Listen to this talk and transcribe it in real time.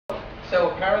So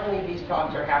apparently these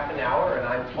talks are half an hour, and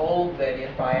I'm told that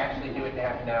if I actually do it in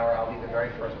half an hour, I'll be the very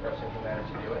first person who managed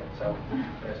to do it. So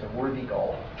there's a worthy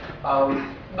goal.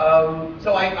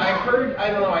 So I heard,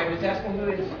 I don't know, I was asking who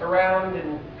is around,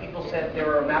 and people said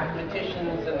there are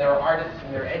mathematicians, and there are artists,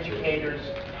 and there are educators.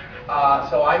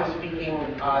 So I'm speaking,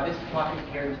 this talk is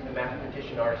geared to the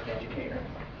mathematician, artist, educator.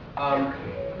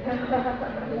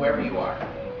 Whoever you are.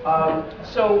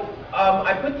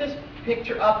 I put this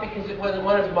picture up because it was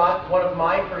one of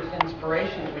my first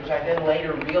inspirations, which I then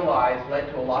later realized led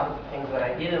to a lot of the things that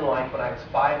I did in life. When I was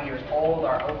 5 years old,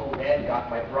 our Uncle Ned got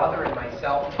my brother and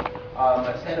myself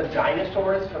a set of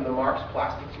dinosaurs from the Marx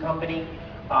Plastics Company,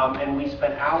 and we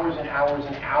spent hours and hours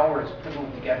and hours putting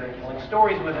them together and telling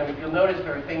stories with them. If you'll notice,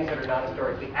 there are things that are not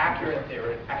historically accurate. There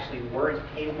were actually words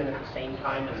pavement at the same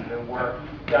time as there were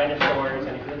dinosaurs,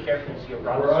 and if you look carefully, you'll see a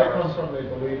brontosaurus. Where I come from, they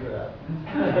believe that.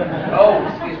 Oh,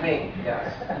 excuse me,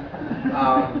 yes.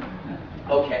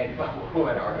 Okay,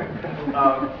 whatever.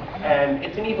 And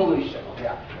it's an evolution,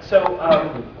 yeah.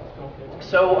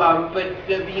 But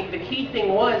the key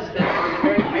thing was that there was a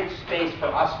very rich space for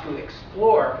us to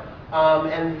explore.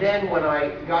 And then when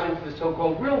I got into the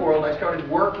so-called real world, I started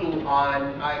working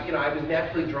on, I was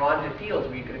naturally drawn to fields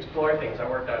where you could explore things. I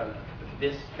worked on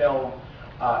this film,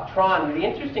 Tron. The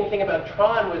interesting thing about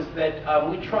Tron was that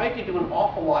we tried to do an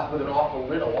awful lot with an awful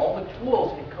little. All the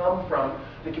tools had come from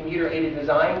the computer-aided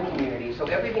design community, so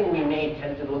everything we made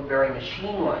tended to look very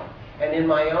machine-like. And in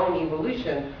my own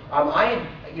evolution, I'd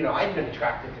been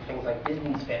attracted to things like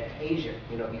Disney's Fantasia,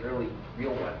 the early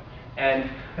real one. And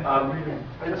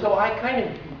so I kind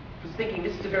of was thinking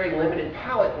this is a very limited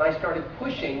palette, and I started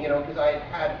pushing, because I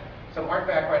had some art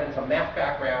background and some math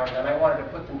background, and I wanted to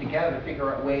put them together to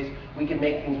figure out ways we could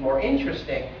make things more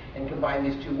interesting and combine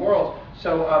these two worlds.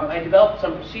 So I developed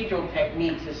some procedural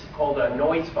techniques. This is called a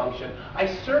noise function. I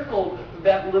circled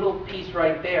that little piece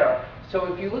right there. So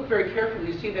if you look very carefully,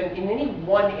 you see that in any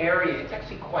one area, it's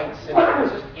actually quite simple.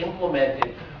 It's just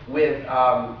implemented with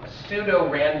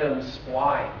pseudo-random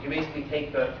spline. You basically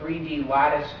take the 3D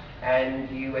lattice, and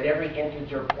at every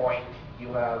integer point,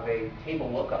 you have a table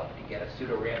lookup to get a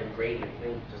pseudo-random gradient,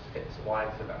 and you just fit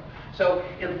splines to them. So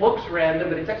it looks random,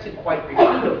 but it's actually quite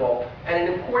repeatable. And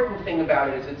an important thing about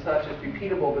it is it's not just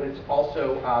repeatable, but it's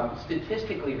also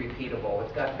statistically repeatable.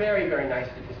 It's got very, very nice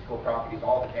statistical properties.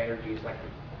 All the energy is like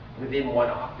within one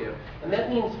octave. And that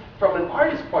means, from an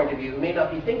artist's point of view, who may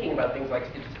not be thinking about things like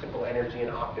statistical energy in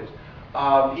octaves,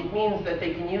 it means that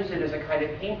they can use it as a kind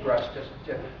of paintbrush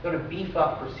to sort of beef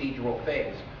up procedural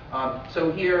things.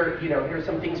 So here's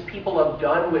some things people have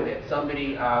done with it.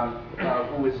 Somebody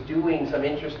who was doing some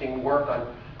interesting work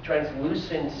on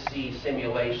translucency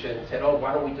simulation said, oh,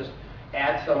 why don't we just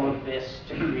add some of this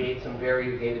to create some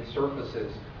variegated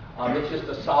surfaces. It's just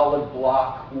a solid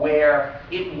block where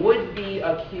it would be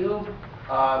a cube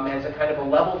as a kind of a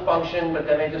level function, but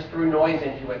then I just threw noise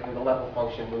into it and the level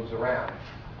function moves around.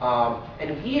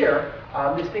 And here,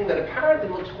 this thing that apparently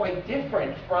looks quite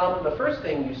different from the first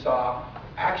thing you saw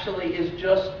actually is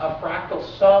just a fractal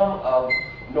sum of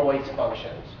noise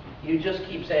functions. You just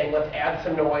keep saying, let's add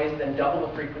some noise, then double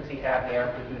the frequency, half the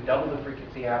amplitude, double the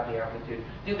frequency, half the amplitude.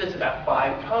 Do this about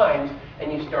 5 times,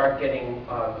 and you start getting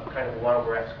kind of 1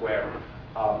 over x squared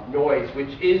noise,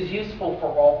 which is useful for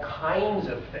all kinds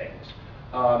of things.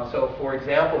 So for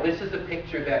example, this is a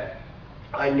picture that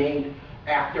I made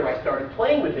after I started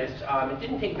playing with this. It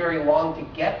didn't take very long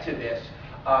to get to this.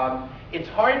 It's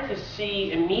hard to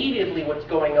see immediately what's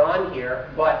going on here,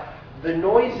 but the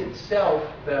noise itself,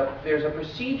 there's a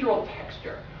procedural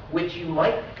texture which you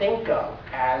might think of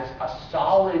as a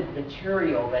solid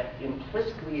material that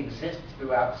implicitly exists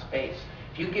throughout space.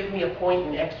 If you give me a point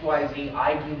in x, y, z,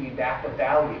 I give you back a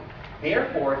value.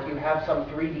 Therefore, if you have some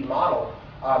 3D model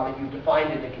that you've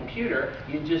defined in the computer,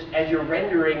 you just, as you're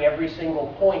rendering every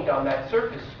single point on that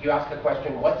surface, you ask the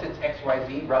question, what's its x, y,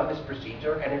 z, run this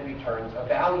procedure, and it returns a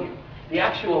value. The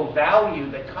actual value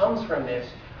that comes from this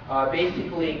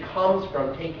basically comes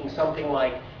from taking something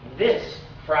like this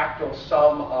fractal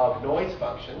sum of noise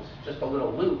functions, just a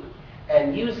little loop,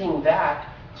 and using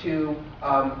that to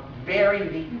vary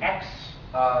the x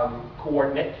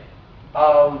coordinate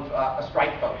of a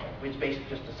strike function, which is basically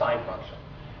just a sine function.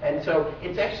 And so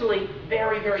it's actually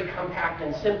very, very compact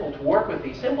and simple to work with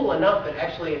these. Simple enough that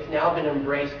actually it's now been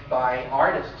embraced by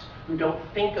artists who don't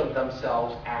think of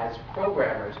themselves as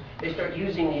programmers. They start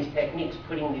using these techniques,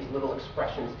 putting these little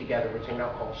expressions together, which are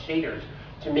now called shaders,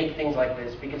 to make things like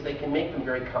this because they can make them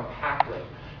very compactly.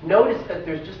 Notice that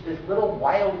there's just this little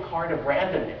wild card of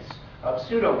randomness of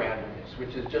pseudo-randomness,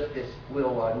 which is just this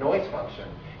little noise function.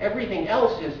 Everything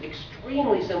else is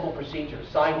extremely simple procedures,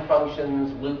 sine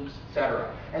functions, loops,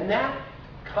 etc. And that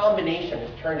combination has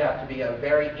turned out to be a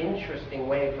very interesting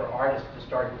way for artists to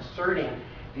start inserting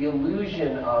the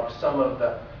illusion of some of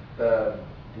the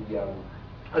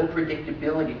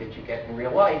unpredictability that you get in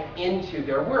real life into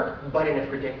their work, but in a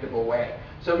predictable way.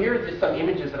 So here are just some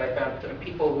images that I found of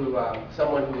people who,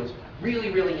 someone who was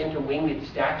really, really into winged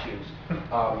statues,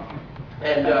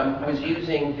 and was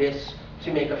using this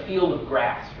to make a field of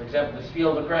grass. For example, this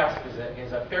field of grass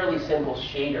is a fairly simple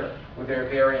shader where they're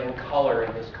varying color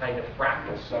in this kind of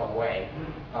fractal some way.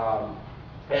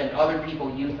 And other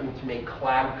people use them to make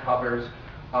cloud covers.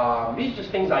 These are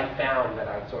just things I found that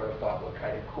I sort of thought were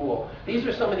kind of cool. These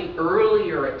are some of the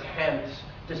earlier attempts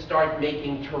to start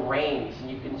making terrains, and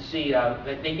you can see that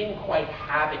they didn't quite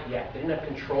have it yet. They didn't have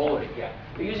control of it yet.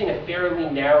 They're using a fairly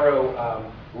narrow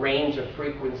range of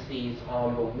frequencies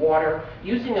on the water,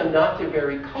 using them not to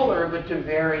vary color, but to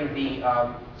vary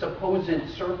the supposed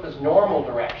surface normal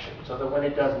direction, so that when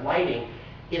it does lighting,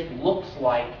 it looks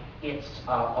like it's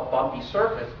a bumpy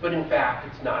surface, but in fact,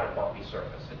 it's not a bumpy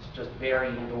surface. It's just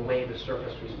varying the way the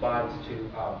surface responds to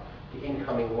the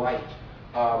incoming light.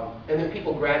 And then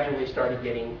people gradually started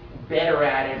getting better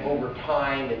at it over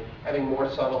time and having more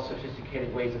subtle,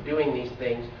 sophisticated ways of doing these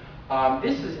things.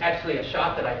 This is actually a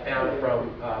shot that I found from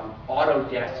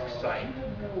Autodesk's site.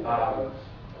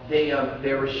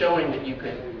 They were showing that you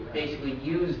could basically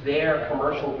use their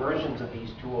commercial versions of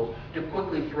these tools to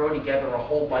quickly throw together a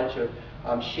whole bunch of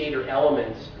shader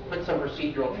elements, put some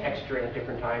procedural texture in at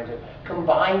different times, and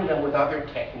combine them with other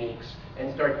techniques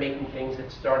and start making things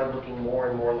that started looking more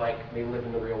and more like they live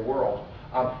in the real world.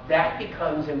 That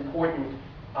becomes important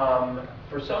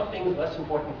for some things, less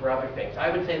important for other things.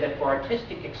 I would say that for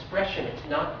artistic expression, it's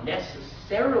not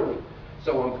necessarily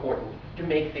so important to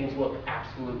make things look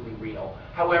absolutely real.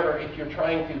 However, if you're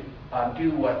trying to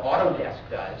do what Autodesk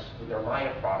does with their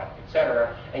Maya product,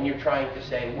 etc., and you're trying to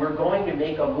say, we're going to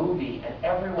make a movie and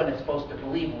everyone is supposed to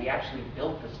believe we actually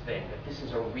built this thing, that this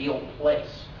is a real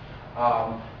place.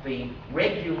 The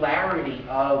regularity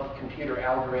of computer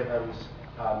algorithms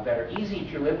that are easy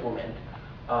to implement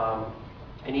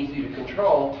and easy to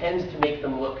control tends to make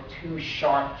them look too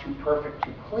sharp, too perfect,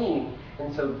 too clean.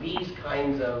 And so these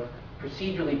kinds of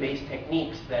procedurally based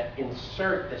techniques that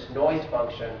insert this noise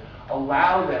function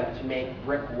allow them to make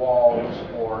brick walls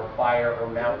or fire or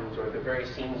mountains or the very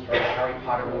scenes from the Harry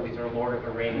Potter movies or Lord of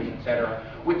the Rings, etc.,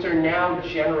 which are now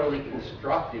generally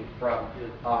constructed from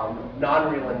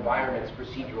non-real environments,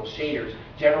 procedural shaders.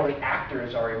 Generally,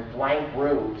 actors are in blank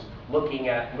rooms looking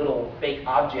at little fake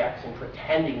objects and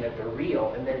pretending that they're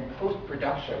real, and then in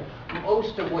post-production,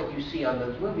 most of what you see on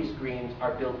those movie screens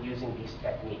are built using these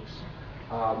techniques.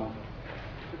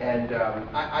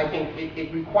 I think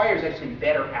it requires actually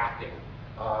better acting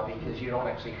because you don't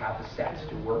actually have the sets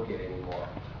to work it anymore.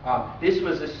 This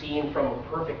was a scene from A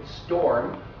Perfect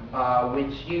Storm,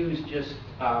 which used just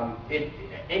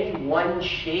any one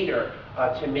shader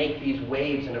to make these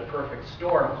waves in a perfect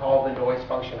storm, called the noise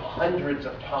function hundreds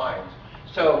of times.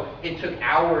 So it took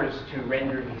hours to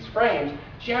render these frames.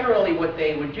 Generally, what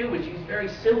they would do is use very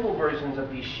simple versions of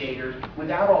these shaders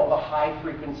without all the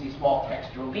high-frequency, small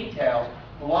textural details,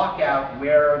 block out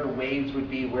where the waves would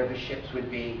be, where the ships would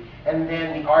be, and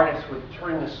then the artists would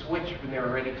turn the switch when they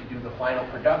were ready to do the final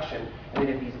production, and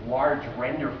they did these large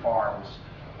render farms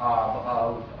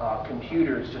of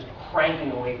computers just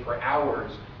cranking away for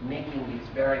hours, making these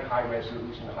very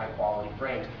high-resolution, high-quality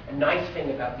frames. A nice thing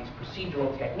about these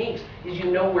procedural techniques is you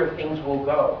know where things will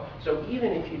go. So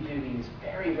even if you do these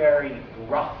very, very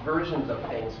rough versions of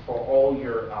things for all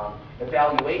your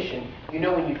evaluation, you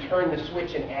know when you turn the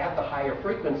switch and add the higher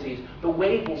frequencies, the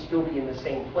wave will still be in the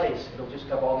same place. It'll just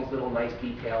have all these little nice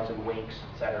details and wakes,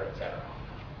 et cetera, et cetera.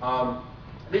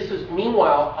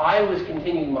 Meanwhile, I was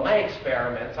continuing my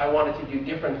experiments. I wanted to do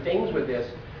different things with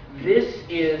this. This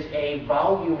is a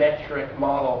volumetric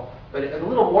model, but a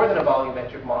little more than a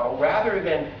volumetric model. Rather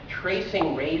than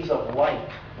tracing rays of light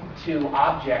to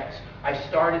objects, I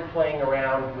started playing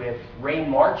around with ray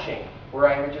marching, where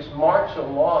I would just march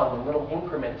along in little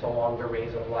increments along the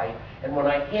rays of light. And when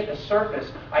I hit a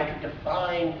surface, I could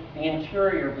define the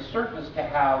interior of the surface to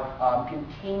have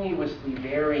continuously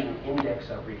varying index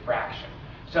of refraction.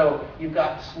 So you've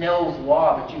got Snell's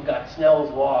law, but you've got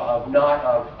Snell's law of not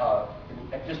of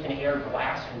just an air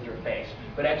glass interface,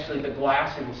 but actually the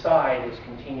glass inside is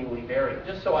continually varying,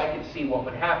 just so I could see what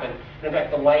would happen. And in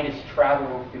fact, the light is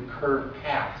traveling through curved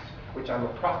paths, which I'm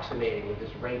approximating with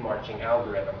this ray marching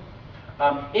algorithm.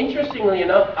 Interestingly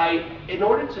enough, in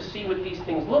order to see what these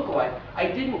things look like, I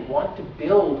didn't want to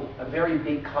build a very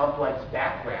big complex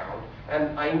background,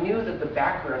 and I knew that the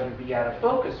background would be out of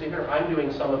focus. So here I'm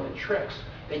doing some of the tricks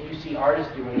that you see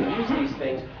artists do when they use these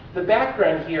things. The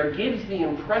background here gives the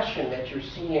impression that you're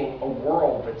seeing a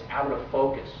world that's out of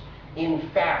focus. In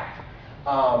fact,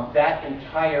 that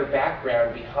entire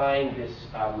background behind this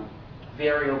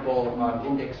variable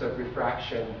index of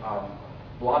refraction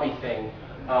blobby thing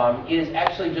is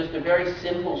actually just a very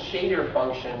simple shader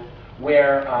function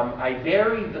where I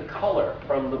varied the color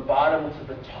from the bottom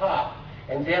to the top,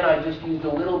 and then I just used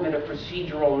a little bit of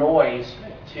procedural noise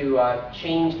to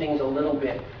change things a little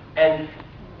bit. And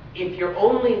if you're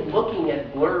only looking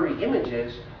at blurry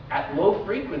images at low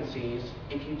frequencies,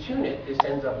 if you tune it, this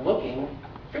ends up looking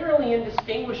fairly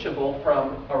indistinguishable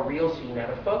from a real scene out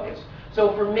of focus.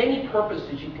 So for many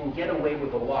purposes, you can get away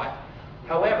with a lot.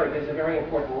 However, there's a very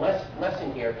important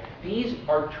lesson here. These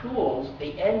are tools,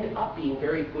 they end up being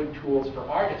very good tools for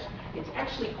artists. It's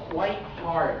actually quite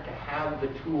hard to have the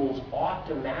tools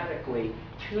automatically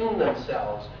tune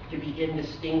themselves to be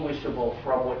indistinguishable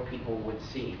from what people would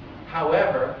see.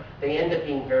 However, they end up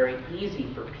being very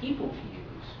easy for people to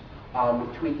use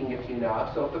with tweaking a few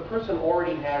knobs. So if the person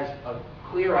already has a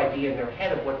clear idea in their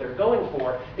head of what they're going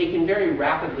for, they can very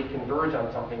rapidly converge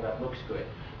on something that looks good.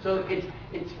 So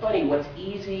it's funny. What's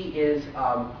easy is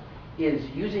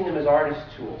using them as artist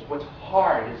tools. What's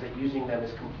hard is that using them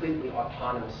as completely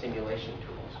autonomous simulation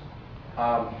tools.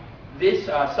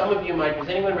 Some of you might. Does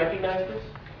anyone recognize this?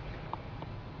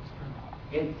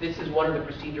 This is one of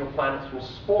the procedural planets from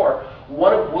Spore.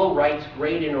 One of Will Wright's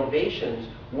great innovations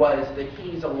was that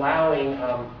he's allowing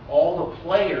all the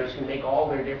players who make all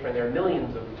their different, there are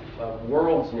millions of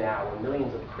worlds now, and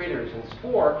millions of critters in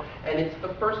Spore, and it's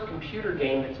the first computer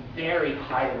game that's very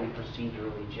highly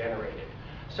procedurally generated.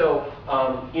 So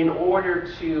in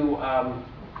order to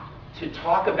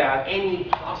talk about any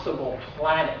possible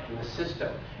planet in the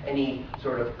system, any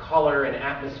sort of color and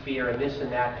atmosphere and this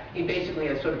and that, he basically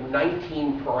has sort of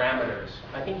 19 parameters.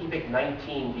 I think he picked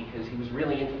 19 because he was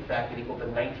really into the fact that he put the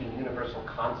 19 universal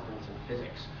constants in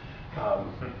physics.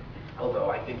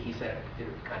 Although I think he said it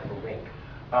was kind of a wink.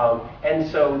 And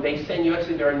so they send you,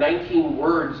 actually there are 19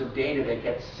 words of data that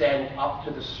get sent up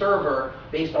to the server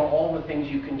based on all the things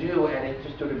you can do, and it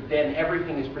just sort of, then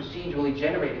everything is procedurally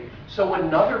generated. So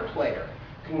another player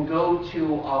can go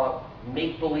to a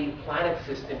make-believe planet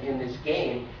system in this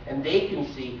game, and they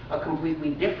can see a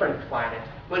completely different planet.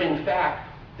 But in fact,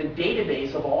 the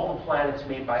database of all the planets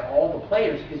made by all the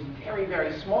players is very,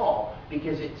 very small,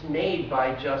 because it's made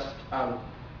by just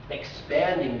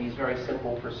expanding these very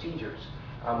simple procedures.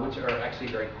 Which are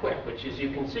actually very quick, which, as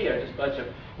you can see, are just a bunch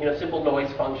of simple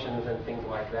noise functions and things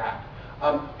like that.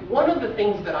 One of the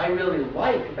things that I really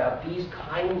like about these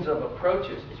kinds of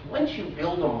approaches is once you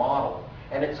build a model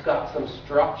and it's got some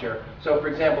structure. So, for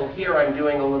example, here I'm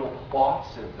doing a little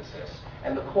cloth synthesis,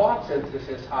 and the cloth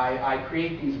synthesis, I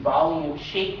create these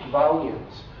shaped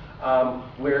volumes,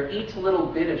 where each little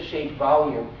bit of shaped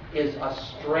volume is a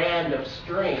strand of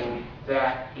string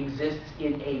that exists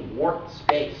in a warped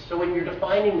space. So when you're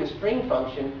defining the string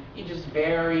function, you just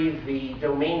vary the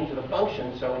domain to the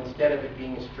function. So instead of it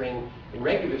being a string in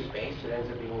regular space, it ends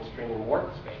up being a string in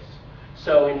warped space.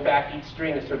 So in fact, each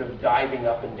string is sort of diving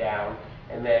up and down,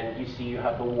 and then you see you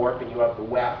have the warp and you have the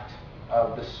weft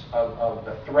of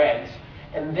the threads.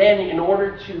 And then in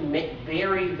order to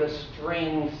vary the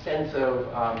string sense of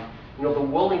the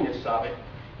wooliness of it,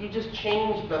 you just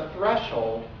change the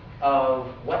threshold of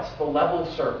what's the level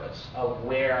surface of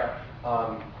where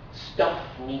stuff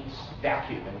meets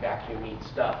vacuum and vacuum meets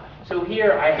stuff. So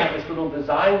here I have this little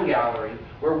design gallery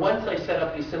where once I set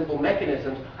up these simple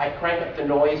mechanisms, I crank up the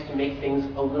noise to make things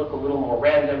look a little more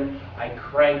random. I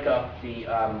crank up the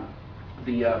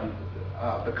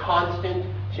constant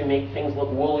to make things look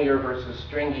woolier versus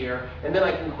stringier, and then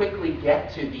I can quickly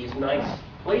get to these nice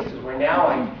places where now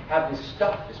I have this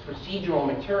stuff, this procedural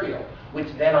material, which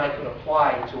then I could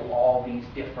apply to all these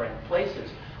different places.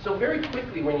 So very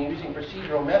quickly, when you're using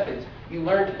procedural methods, you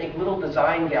learn to make little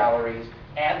design galleries,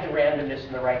 add the randomness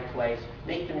in the right place,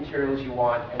 make the materials you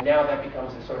want, and now that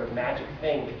becomes a sort of magic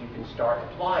thing that you can start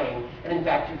applying. And in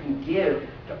fact, you can give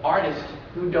to artists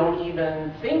who don't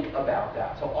even think about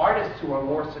that. So artists who are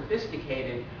more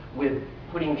sophisticated with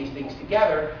putting these things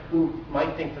together, who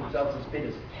might think themselves as big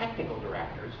as technical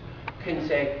directors, can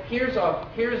say, here's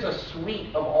a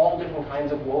suite of all different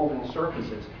kinds of woven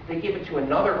surfaces. They give it to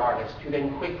another artist who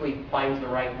then quickly finds the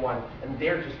right one, and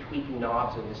they're just tweaking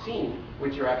knobs in the scene,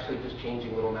 which are actually just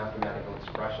changing little mathematical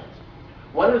expressions.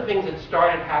 One of the things that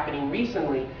started happening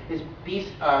recently is these,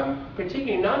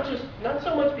 particularly not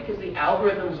so much because the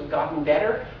algorithms have gotten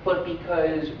better, but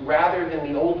because rather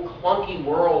than the old clunky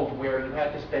world where you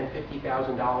had to spend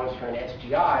 $50,000 for an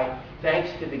SGI,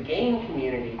 thanks to the game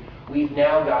community, we've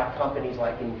now got companies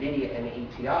like NVIDIA and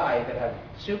ATI that have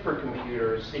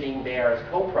supercomputers sitting there as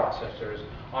co-processors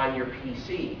on your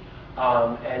PC.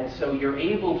 And so you're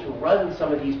able to run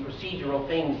some of these procedural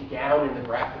things down in the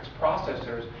graphics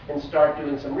processors and start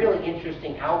doing some really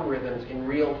interesting algorithms in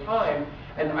real time.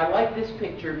 And I like this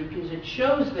picture because it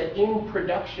shows that in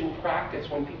production practice,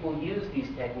 when people use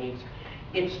these techniques,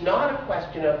 it's not a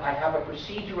question of I have a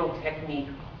procedural technique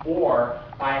or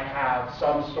I have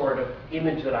some sort of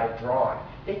image that I've drawn.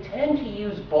 They tend to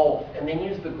use both and then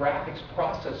use the graphics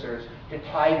processors to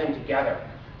tie them together.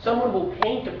 Someone will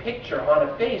paint a picture on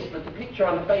a face, but the picture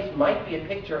on the face might be a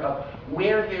picture of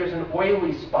where there's an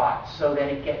oily spot so that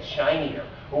it gets shinier,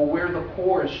 or where the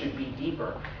pores should be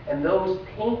deeper. And those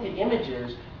painted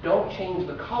images don't change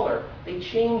the color, they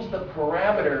change the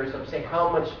parameters of, say, how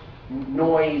much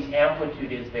noise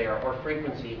amplitude is there, or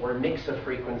frequency, or mix of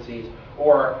frequencies,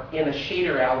 or in a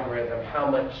shader algorithm,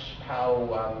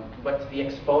 what's the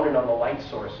exponent on the light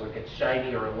source so it gets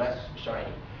shinier or less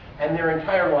shiny. And there are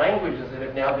entire languages that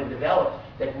have now been developed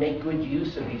that make good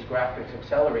use of these graphics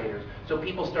accelerators. So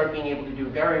people start being able to do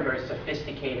very, very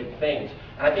sophisticated things.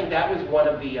 And I think that was one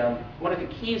of the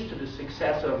keys to the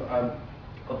success of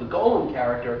the Golem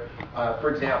character, for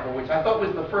example, which I thought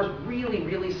was the first really,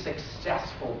 really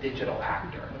successful digital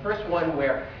actor. The first one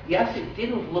where, yes, it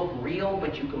didn't look real,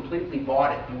 but you completely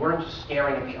bought it. You weren't just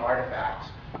staring at the artifacts.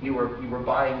 You were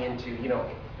buying into, you know,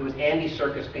 there was Andy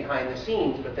Serkis behind the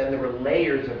scenes, but then there were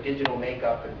layers of digital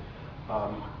makeup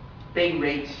and Bay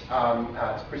Rate's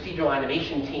procedural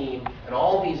animation team and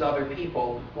all these other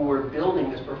people who were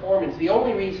building this performance. The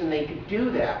only reason they could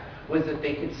do that was that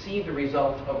they could see the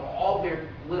results of all their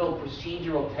little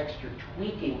procedural texture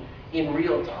tweaking in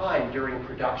real time during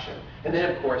production. And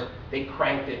then, of course, they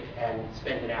cranked it and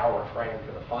spent an hour framing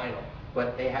for the final.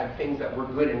 But they had things that were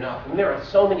good enough. And there are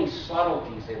so many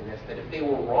subtleties in this that if they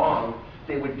were wrong,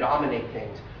 they would dominate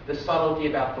things. The subtlety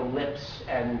about the lips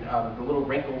and the little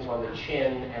wrinkles on the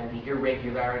chin and the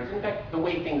irregularities. In fact, the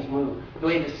way things move, the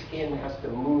way the skin has to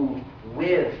move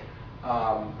with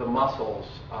the muscles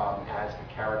as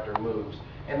the character moves.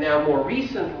 And now more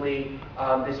recently,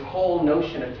 this whole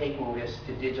notion of taking this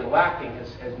to digital acting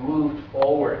has moved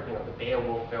forward. You know, the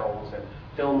Beowulf films and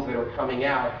films that are coming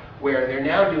out where they're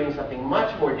now doing something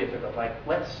much more difficult, like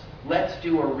let's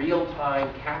do a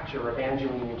real-time capture of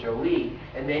Angelina Jolie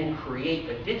and then create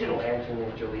a digital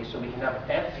Angelina Jolie so we can have a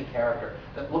fantasy character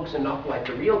that looks enough like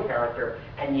the real character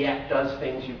and yet does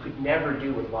things you could never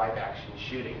do with live-action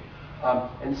shooting.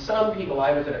 And some people,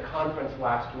 I was at a conference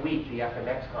last week, the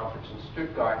FMX conference in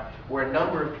Stuttgart, where a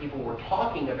number of people were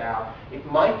talking about it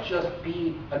might just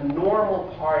be a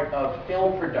normal part of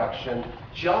film production,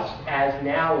 just as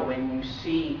now when you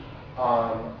see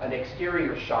an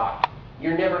exterior shot,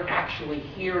 you're never actually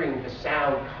hearing the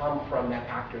sound come from that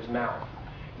actor's mouth.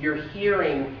 You're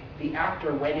hearing the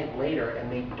actor went in later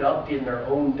and they dubbed in their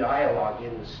own dialogue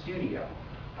in the studio.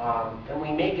 And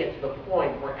we may get to the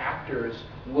point where actors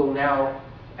will now,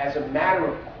 as a matter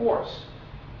of course,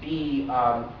 be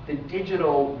the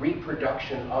digital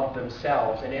reproduction of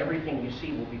themselves, and everything you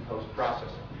see will be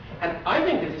post-processing. And I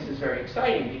think that this is very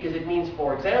exciting because it means,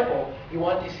 for example, you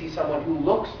want to see someone who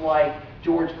looks like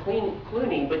George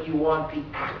Clooney, but you want the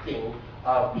acting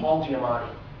of Paul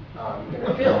Giamatti in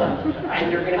a film,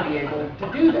 and you're going to be able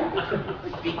to do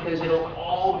that because it'll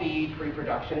all be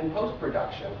pre-production and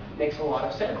post-production. Makes a lot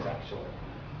of sense, actually.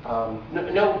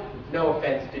 No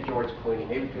offense to George Clooney,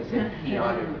 maybe because he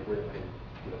on it would have been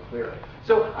clearer.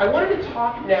 So I wanted to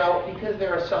talk now because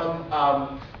there are some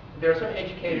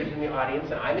educators in the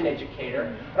audience, and I'm an educator,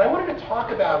 and I wanted to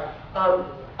talk about.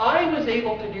 I was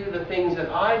able to do the things that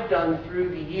I've done through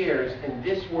the years in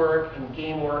this work, in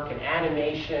game work, in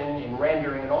animation, in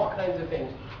rendering, and all kinds of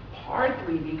things,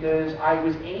 partly because I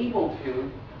was able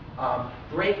to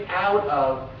break out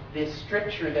of this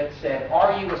stricture that said,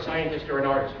 are you a scientist or an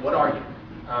artist? What are you?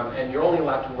 And you're only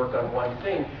allowed to work on one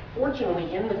thing.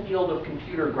 Fortunately, in the field of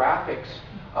computer graphics,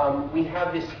 we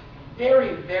have this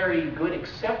very, very good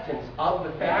acceptance of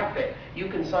the fact that you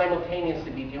can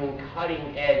simultaneously be doing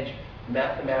cutting-edge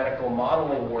mathematical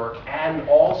modeling work and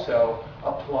also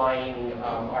applying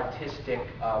artistic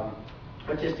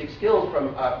skills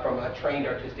from a trained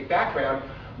artistic background.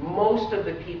 Most of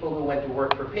the people who went to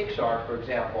work for Pixar, for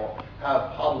example,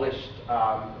 have published,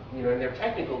 in their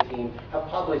technical team, have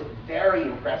published very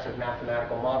impressive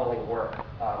mathematical modeling work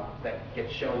that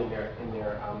gets shown in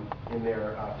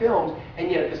their films, and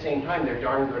yet at the same time, they're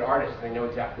darn good artists, and they know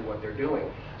exactly what they're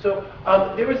doing. So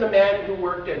there was a man who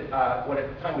worked at what at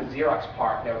the time was Xerox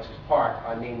PARC, now it's just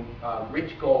PARC, named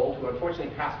Rich Gold, who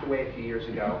unfortunately passed away a few years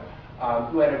ago.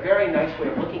 Who had a very nice way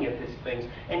of looking at these things,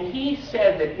 and he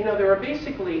said that there are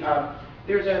basically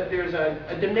there's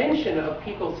a dimension of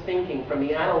people's thinking from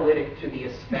the analytic to the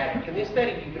aesthetic. And the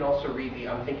aesthetic you can also read the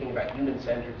I'm thinking about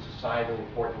human-centered, societally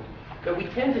important. But we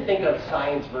tend to think of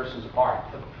science versus art.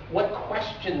 What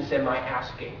questions am I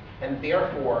asking? And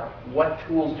therefore, what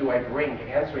tools do I bring to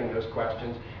answering those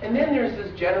questions? And then there's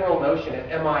this general notion of,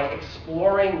 am I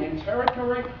exploring new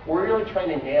territory or really trying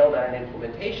to nail down an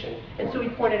implementation? And so he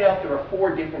pointed out there are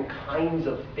 4 different kinds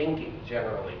of thinking,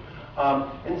 generally.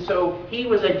 And so he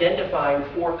was identifying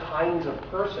 4 kinds of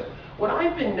person. What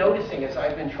I've been noticing is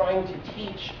I've been trying to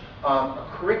teach a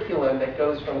curriculum that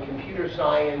goes from computer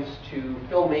science to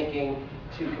filmmaking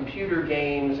to computer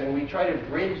games, and we try to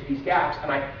bridge these gaps.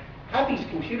 And I have these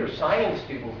computer science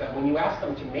students that when you ask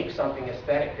them to make something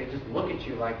aesthetic, they just look at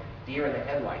you like deer in the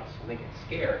headlights, and they get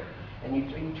scared. And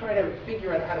you try to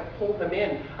figure out how to pull them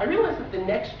in. I realize that the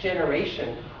next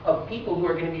generation of people who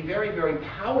are going to be very, very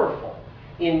powerful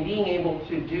in being able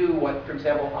to do what, for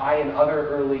example, I and other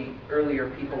earlier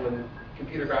people in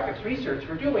computer graphics research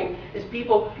were doing, is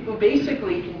people who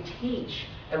basically can teach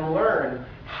and learn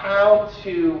how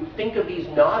to think of these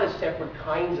not as separate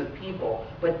kinds of people,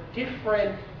 but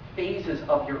different phases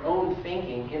of your own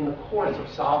thinking in the course of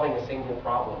solving a single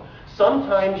problem.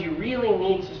 Sometimes you really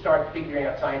need to start figuring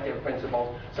out scientific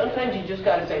principles. Sometimes you just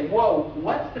got to say, whoa,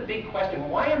 what's the big question?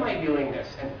 Why am I doing this?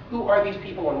 And who are these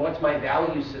people? And what's my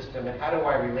value system? And how do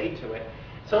I relate to it?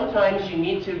 Sometimes you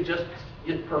need to just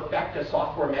perfect a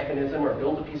software mechanism or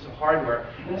build a piece of hardware.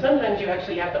 And sometimes you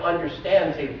actually have to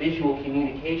understand, say, visual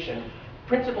communication,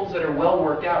 principles that are well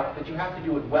worked out, but you have to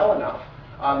do it well enough.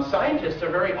 Scientists are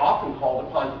very often called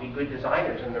upon to be good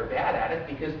designers, and they're bad at it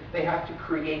because they have to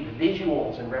create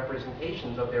visuals and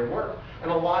representations of their work.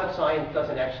 And a lot of science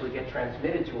doesn't actually get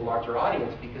transmitted to a larger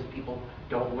audience because people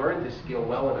don't learn this skill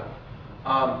well enough.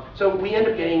 So we end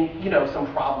up getting,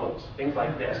 some problems, things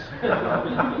like this. People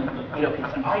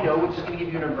say, I know, we're just going to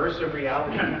give you an immersive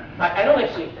reality. I don't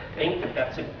actually think that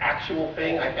that's an actual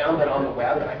thing. I found that on the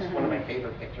web, and it's one of my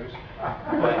favorite pictures.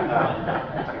 But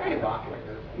it's very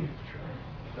evocative.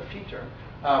 The future.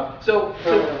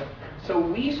 So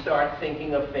we start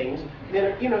thinking of things that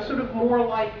are, sort of more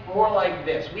like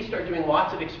this. We start doing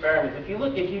lots of experiments.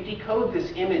 If you decode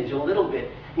this image a little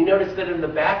bit, you notice that in the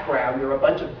background there are a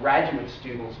bunch of graduate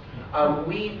students.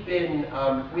 We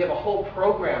have a whole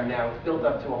program now. It's built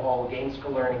up to a whole Game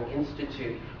School Learning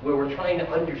Institute where we're trying to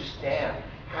understand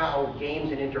how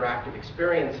games and interactive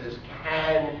experiences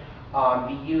can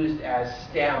be used as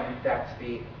STEM.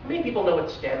 Many people know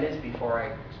what STEM is before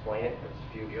I explain it.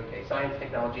 Okay, science,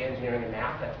 technology, engineering, and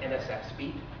math. That's NSF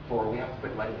speak for we have to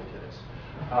put money into this.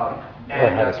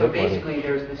 So basically,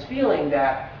 there's this feeling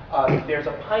that there's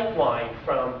a pipeline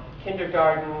from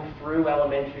kindergarten through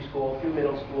elementary school, through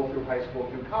middle school, through high school,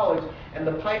 through college, and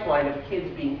the pipeline of kids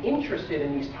being interested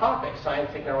in these topics,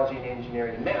 science, technology, and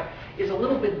engineering, and math, is a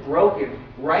little bit broken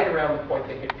right around the point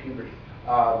they hit puberty.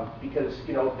 Because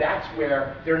that's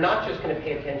where they're not just going to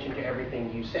pay attention to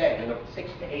everything you say.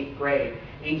 6th to 8th grade,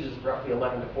 ages roughly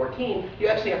 11 to 14, you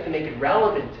actually have to make it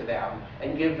relevant to them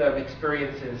and give them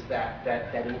experiences that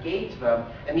engage them.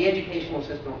 And the educational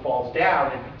system falls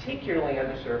down, and particularly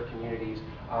underserved communities,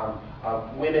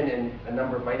 women and a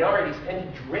number of minorities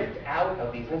tend to drift out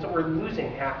of these. And so we're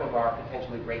losing half of our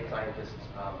potentially great scientists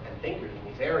and thinkers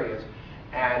in these areas.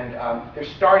 And they're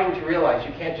starting to realize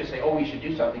you can't just say, oh, we should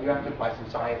do something. You have to apply some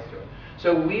science to it.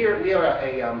 So we are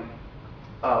an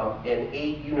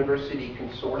 8-university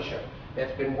consortium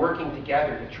that's been working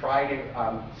together to try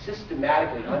to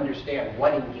systematically understand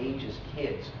what engages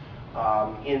kids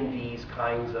in these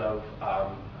kinds of,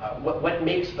 what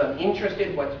makes them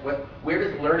interested, where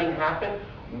does learning happen,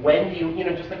 when do you,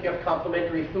 just like you have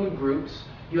complementary food groups,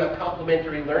 you have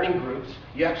complementary learning groups,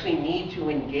 you actually need to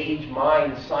engage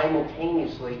minds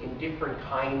simultaneously in different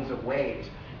kinds of ways.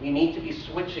 You need to be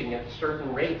switching at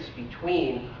certain rates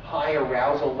between high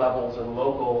arousal levels and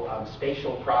local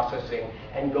spatial processing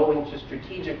and going to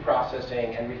strategic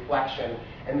processing and reflection.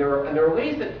 And there are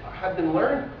ways that have been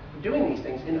learned doing these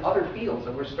things in other fields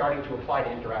that we're starting to apply to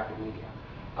interactive media.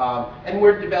 And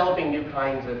we're developing new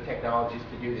kinds of technologies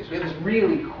to do this. We have this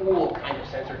really cool kind of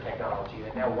sensor technology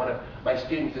that now one of my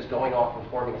students is going off and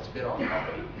forming a spin-off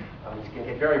company. He's going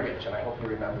to get very rich, and I hope he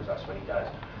remembers us when he does.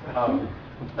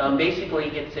 Basically,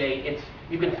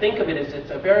 you can think of it as it's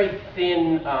a very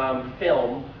thin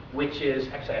film, which is,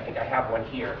 actually I think I have one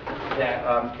here,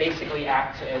 that basically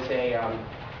acts as a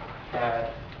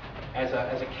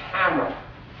camera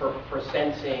for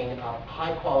sensing, a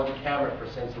high-quality camera for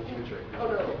sensing imagery. Oh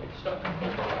no, it's stuck.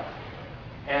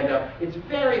 And it's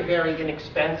very, very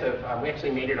inexpensive. We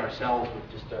actually made it ourselves with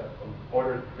just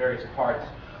ordered various parts.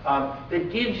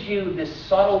 That gives you this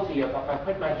subtlety of if I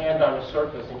put my hand on a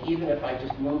surface, and even if I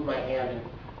just move my hand and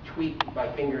tweak my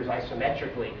fingers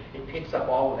isometrically, it picks up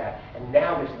all of that. And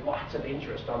now there's lots of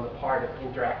interest on the part of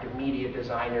interactive media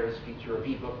designers, future of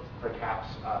ebook,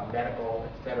 perhaps medical,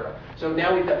 etc. So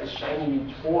now we've got this shiny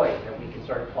new toy that we can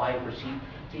start applying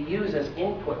to use as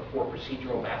input for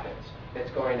procedural methods.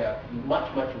 That's going to be much,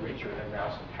 much richer than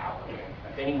mouse and tablet.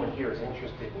 If anyone here is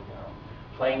interested in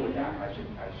playing with that, I should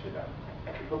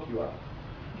hook you up.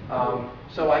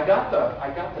 So I got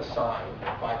the sign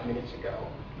 5 minutes ago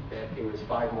that it was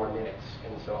 5 more minutes,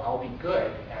 and so I'll be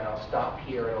good, and I'll stop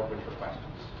here and open for questions.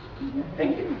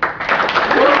 Thank you.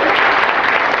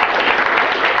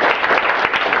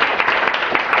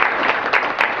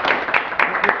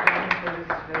 For this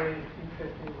very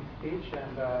interesting speech,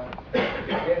 and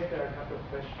yes, there are a couple of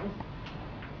questions.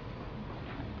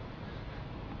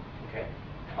 Okay.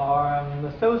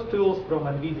 Those tools from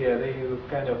NVIDIA, they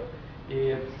kind of,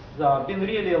 it's been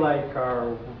really like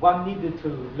one needed to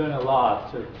learn a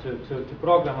lot to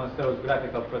program on those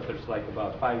graphical processors like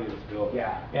about 5 years ago.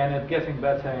 Yeah. And it's getting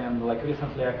better, and like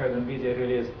recently I heard NVIDIA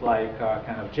released like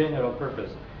kind of general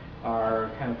purpose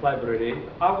kind of library.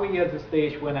 Are we at the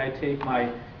stage when I take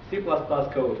my C++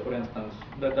 code, for instance,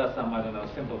 that does some, I don't know,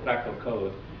 simple fractal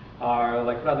code, or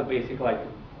like rather basic, like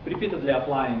repeatedly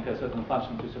applying a certain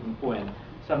function to a certain point,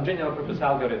 some general purpose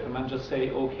algorithm, and just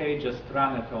say, okay, just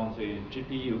run it on the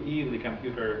GPU if the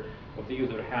computer of the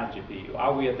user has GPU.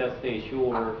 Are we at that stage,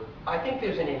 or? I think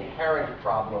there's an inherent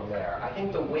problem there. I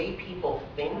think the way people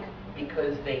think,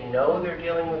 because they know they're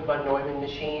dealing with von Neumann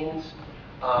machines,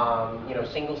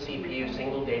 single CPU,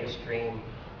 single data stream,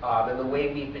 and the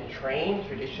way we've been trained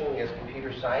traditionally as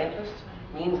computer scientists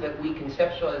means that we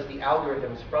conceptualize the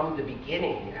algorithms from the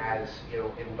beginning as,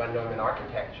 in von Neumann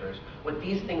architectures. What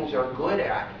these things are good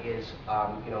at is,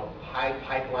 high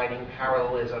pipelining,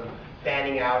 parallelism,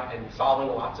 fanning out, and solving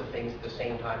lots of things at the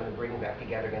same time and bringing that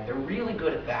together again. They're really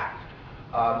good at that.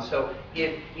 So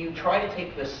if you try to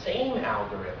take the same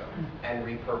algorithm and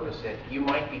repurpose it, you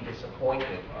might be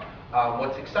disappointed.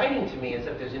 What's exciting to me is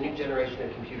that there's a new generation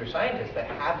of computer scientists that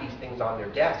have these things on their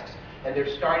desks, and they're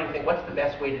starting to think, what's the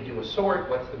best way to do a sort?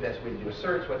 What's the best way to do a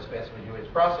search? What's the best way to do its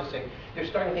processing? They're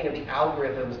starting to think of the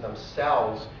algorithms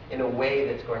themselves in a way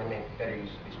that's going to make better use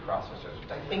of these processors,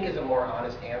 which I think is a more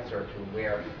honest answer to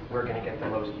where we're going to get the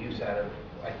most use out of,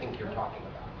 I think you're talking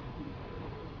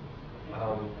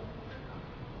about.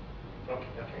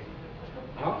 Okay.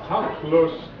 How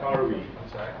close are we? I'm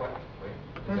sorry, what? Wait.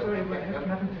 No, sorry, it has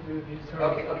nothing to do with you.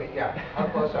 Sorry. Okay, yeah. How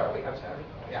close are we? I'm sorry.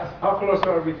 Yeah. How close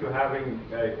are we to having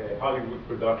a Hollywood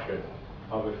production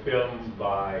of a film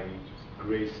by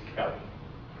Grace Kelly?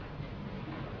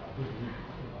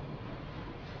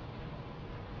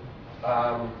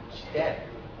 She's dead.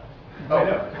 I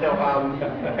know. No,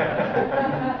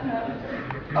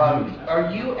 are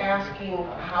you asking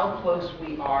how close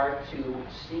we are to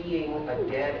seeing a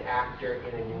dead actor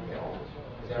in a new film?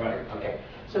 Is that right? Okay.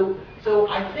 So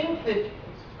I think that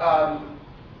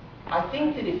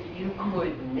if you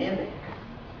could mimic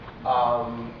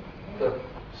the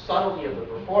subtlety of the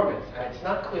performance, and it's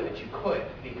not clear that you could,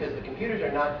 because the computers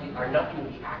are not going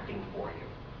to be acting for you.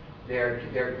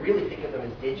 They're really think of them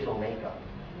as digital makeup.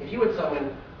 If you had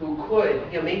someone who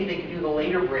could, maybe they could do the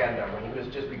later Brandon when he was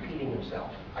just repeating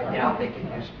himself. I doubt they could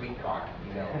do Streetcar,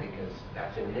 because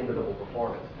that's an inimitable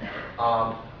performance.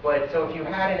 But so if you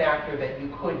had an actor that you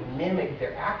could mimic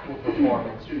their acting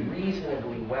performance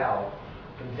reasonably well,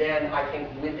 then I think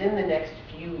within the next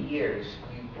few years,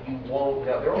 you won't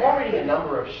know. There are already a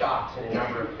number of shots in a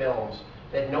number of films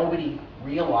that nobody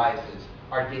realizes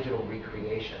are digital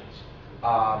recreations.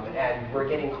 And we're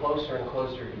getting closer and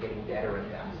closer to getting better at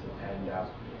that. And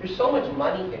there's so much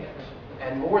money in it.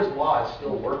 And Moore's Law is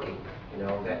still working,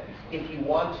 that if you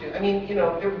want to,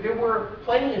 there were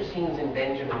plenty of scenes in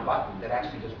Benjamin Button that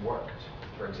actually just worked,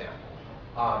 for example.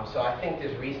 So I think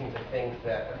there's reason to think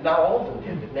that, not all of them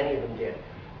did, but many of them did.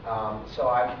 So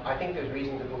I think there's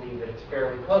reason to believe that it's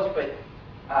fairly close, but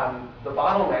the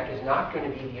bottleneck is not going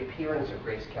to be the appearance of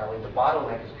Grace Kelly. The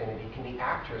bottleneck is going to be, can the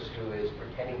actress who is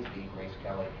pretending to be Grace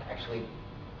Kelly actually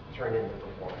turn in the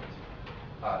performance?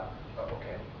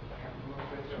 Okay.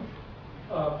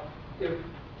 If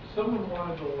someone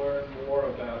wanted to learn more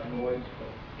about noise,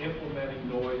 implementing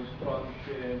noise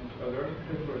functions, are there any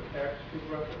particular texts you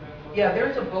recommend? Yeah,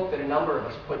 there's a book that a number of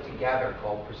us put together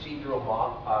called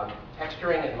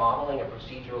Texturing and Modeling a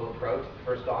Procedural Approach. The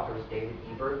first author is David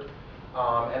Ebert.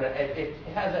 And it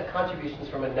has contributions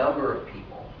from a number of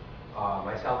people.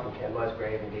 Myself and Ken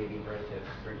Musgrave and Dave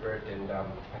Ebert, and I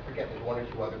forget, there's one or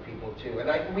two other people too.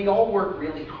 And we all work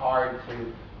really hard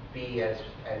to be as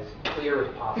clear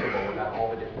as possible about all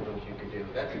the different things you could do.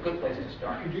 That's a good place to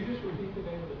start. Could you just repeat the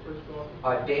name of the first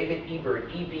author? David Ebert,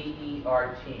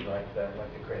 E-B-E-R-T, like the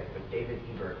critic, but David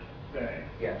Ebert. Thanks.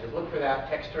 Yeah, just look for that,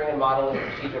 Texturing and Modeling a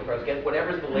Procedural Approach. Get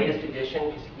whatever's the latest edition,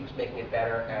 because he keeps making it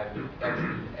better, and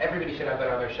everybody should have that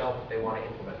on their shelf if they want to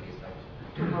implement these things.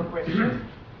 Two more questions.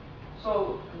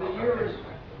 So the year is,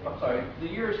 I'm sorry, the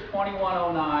year is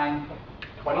 2109.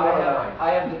 2109.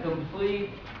 I have the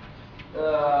complete,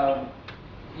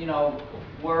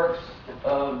 works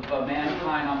of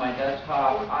mankind on my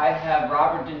desktop. I have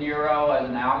Robert De Niro as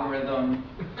an algorithm.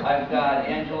 I've got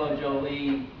Angela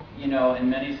Jolie, in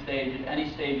many stages, any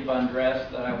stage of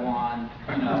undress that I want,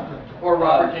 Or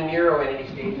Robert De Niro in any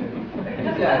stage of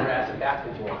undress, if that's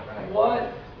what you want, right?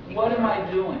 What am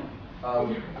I doing?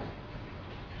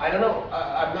 I don't know.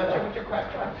 I'm not sure what your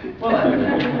question is. Well,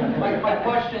 my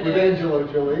question With is...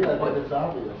 Angela Jolie, I think it's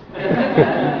obvious.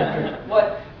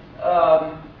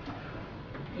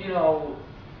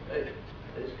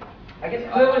 I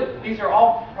guess clearly these are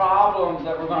all problems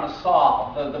that we're going to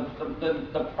solve.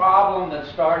 The problem that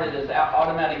started as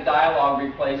automatic dialogue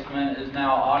replacement is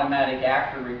now automatic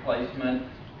actor replacement,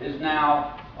 is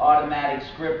now automatic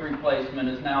script replacement,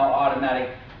 is now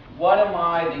automatic. What am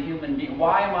I, the human being?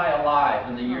 Why am I alive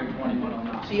in the year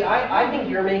 2109? See, I think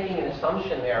you're making an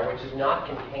assumption there which is not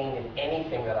contained in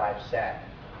anything that I've said.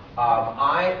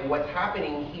 What's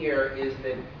happening here is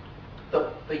that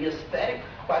the aesthetic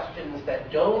questions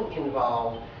that don't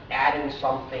involve adding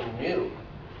something new,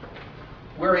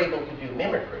 we're able to do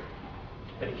mimicry.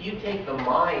 But if you take the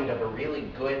mind of a really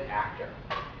good actor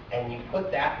and you put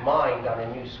that mind on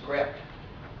a new script,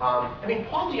 Paul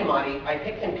Giamatti, I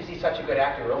picked him because he's such a good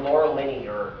actor, or Laura Linney,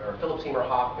 or Philip Seymour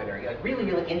Hoffman, or really,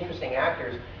 really interesting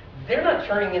actors. They're not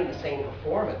turning in the same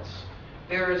performance.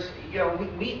 There's,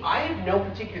 I have no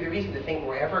particular reason to think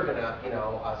we're ever going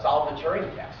to, solve the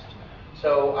Turing test.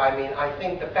 So, I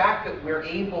think the fact that we're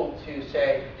able to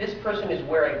say, this person is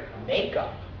wearing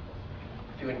makeup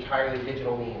through entirely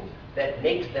digital means that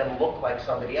makes them look like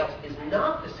somebody else is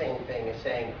not the same thing as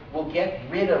saying, we'll get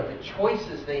rid of the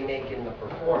choices they make in the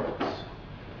performance.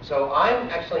 So I'm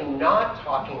actually not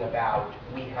talking about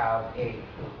we have a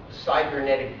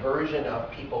cybernetic version of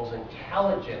people's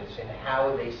intelligence and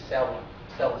how they sell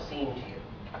the scene to you.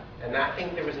 And I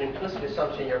think there was an implicit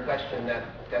assumption in your question that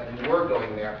we were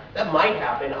going there. That might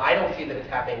happen. I don't see that it's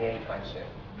happening anytime soon.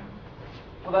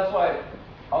 Well, that's why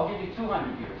I'll give you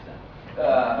 200 years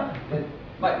then.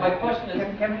 My question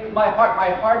is, my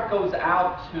heart goes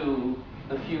out to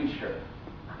the future.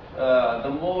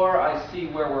 The more I see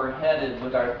where we're headed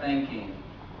with our thinking,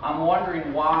 I'm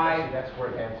wondering why... That's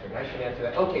worth answering. I should answer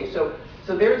that. Okay, so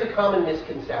there's a common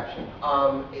misconception.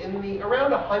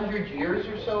 Around 100 years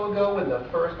or so ago, when the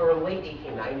first, or late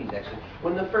 1890s actually,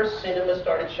 when the first cinema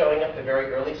started showing up, the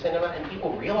very early cinema, and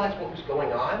people realized what was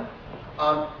going on,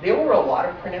 there were a lot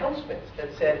of pronouncements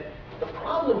that said, the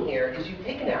problem here is you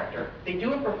take an actor, they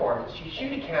do a performance, you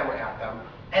shoot a camera at them,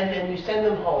 and then you send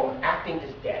them home. Acting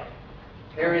is dead.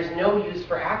 There is no use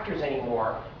for actors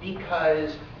anymore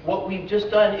because what we've just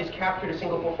done is captured a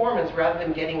single performance rather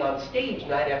than getting on stage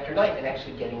night after night and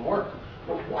actually getting work.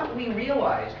 But what we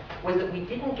realized was that we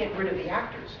didn't get rid of the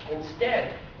actors.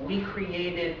 Instead, we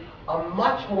created a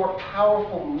much more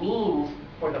powerful means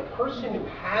for the person who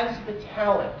has the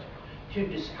talent to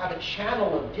just have a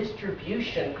channel of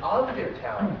distribution of their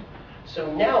talent.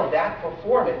 So now that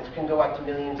performance can go out to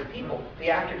millions of people. The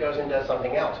actor goes and does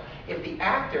something else. If the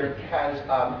actor has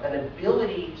an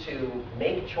ability to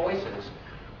make choices,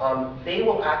 they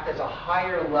will act as a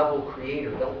higher level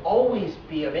creator. They'll always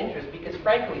be of interest because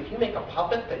frankly, if you make a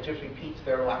puppet that just repeats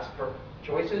their last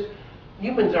choices,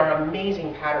 humans are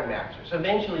amazing pattern matchers. So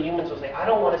eventually humans will say, I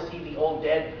don't want to see the old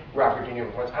dead Robert De Niro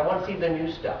performance. I want to see the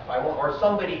new stuff. Or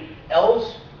somebody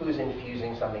else who's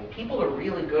infusing something. People are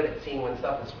really good at seeing when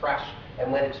stuff is fresh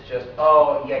and when it's just,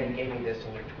 oh, yeah, you gave me this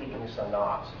and you're tweaking some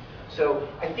knobs. So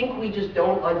I think we just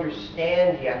don't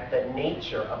understand yet the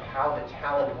nature of how the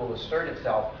talent will assert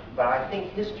itself but I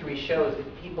think history shows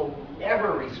that people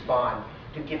never respond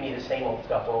to give me the same old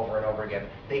stuff over and over again.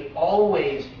 They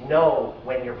always know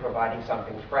when you're providing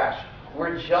something fresh.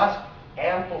 We're just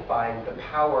amplifying the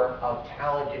power of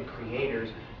talented creators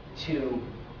to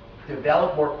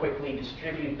develop more quickly,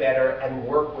 distribute better, and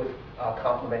work with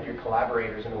complementary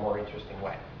collaborators in a more interesting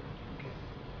way.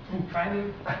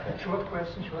 Finally, short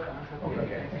question, short answer.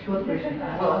 Okay. Short question.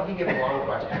 Well, he gave a long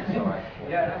question, so I...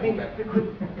 Yeah, I think we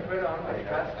could further on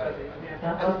discuss.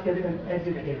 Ask as an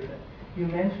educator. You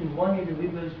mentioned one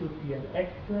individual should be an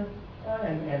actor,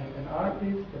 an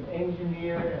artist, an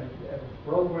engineer, and a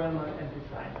programmer, and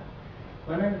designer.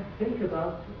 When I think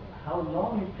about how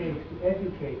long it takes to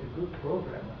educate a good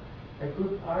programmer, a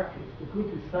good artist, a good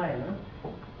designer,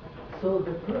 so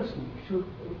the person should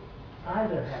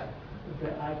either have the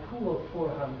IQ of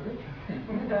 400,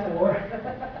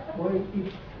 or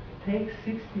it takes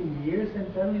 16 years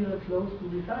and then you're close to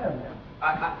retirement.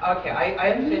 Okay,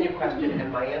 I understand your question,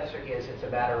 and my answer is it's a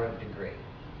matter of degree.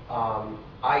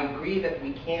 I agree that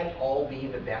we can't all be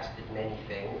the best at many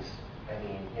things. I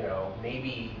mean,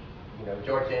 maybe,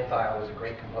 George Antheil was a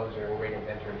great composer and great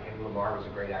inventor, and Henry Lamar was a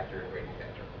great actor and great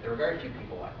inventor. There are very few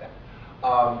people like that.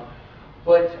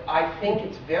 But I think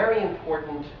it's very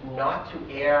important not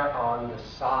to err on the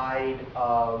side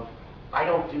of, I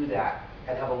don't do that,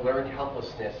 and have a learned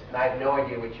helplessness, and I have no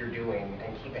idea what you're doing,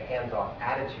 and keep a hands-off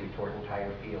attitude toward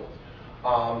entire fields.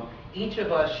 Each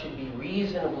of us should be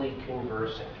reasonably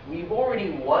conversant. We've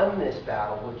already won this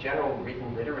battle with general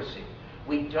written literacy.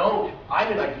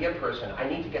 I'm an idea person, I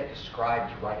need to get the scribe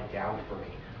to write it down for me.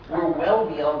 We're well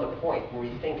beyond the point where we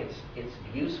think it's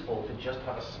useful to just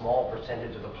have a small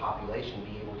percentage of the population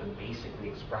be able to basically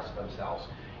express themselves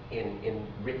in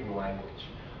written language.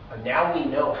 Now we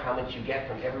know how much you get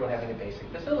from everyone having a basic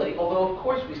facility, although of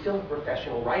course we still have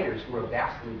professional writers who are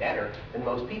vastly better than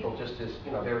most people, just as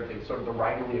they're sort of the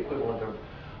writerly equivalent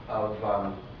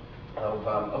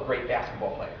of great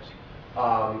basketball players.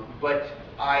 But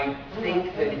I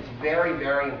think that it's very,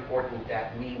 very important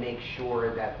that we make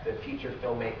sure that the future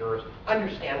filmmakers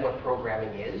understand what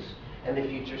programming is, and the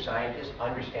future scientists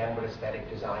understand what aesthetic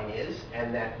design is,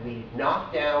 and that we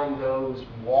knock down those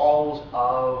walls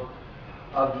of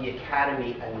the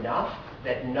academy enough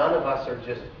that none of us are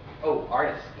just, oh,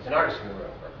 artists, there's an artist in the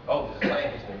room, or oh, there's a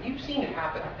scientist in the room. You've seen it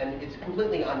happen, and it's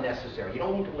completely unnecessary. You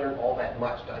don't need to learn all that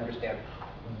much to understand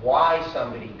why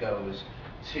somebody goes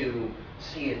to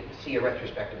see a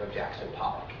retrospective of Jackson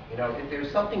Pollock. If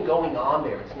there's something going on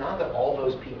there, it's not that all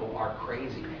those people are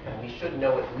crazy, and we should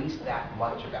know at least that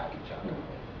much about each other.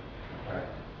 All right.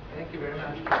 Thank you very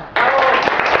much.